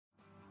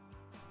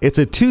It's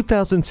a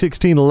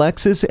 2016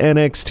 Lexus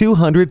NX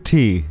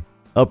 200T.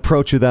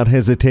 Approach without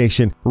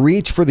hesitation,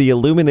 reach for the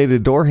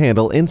illuminated door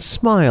handle, and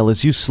smile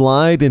as you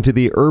slide into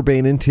the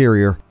urbane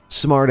interior.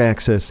 Smart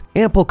access,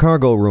 ample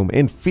cargo room,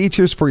 and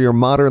features for your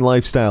modern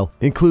lifestyle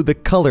include the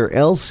color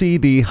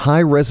LCD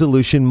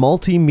high-resolution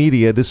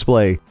multimedia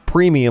display,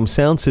 premium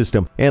sound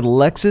system, and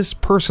Lexus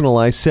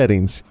personalized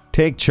settings.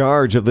 Take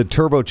charge of the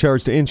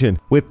turbocharged engine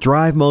with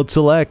Drive Mode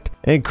Select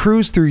and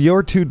cruise through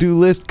your to-do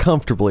list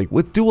comfortably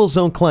with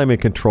dual-zone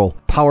climate control,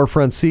 power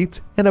front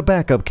seats, and a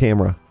backup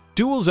camera.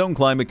 Dual Zone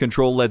Climate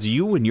Control lets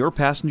you and your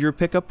passenger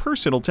pick a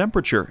personal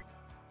temperature.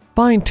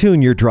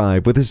 Fine-tune your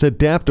drive with this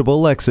adaptable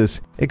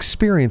Lexus.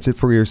 Experience it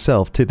for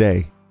yourself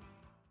today.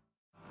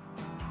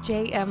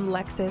 JM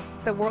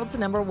Lexus, the world's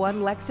 #1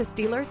 Lexus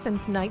dealer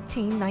since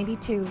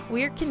 1992.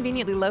 We're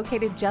conveniently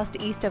located just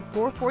east of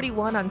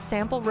 441 on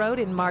Sample Road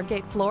in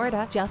Margate,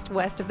 Florida, just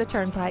west of the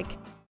Turnpike.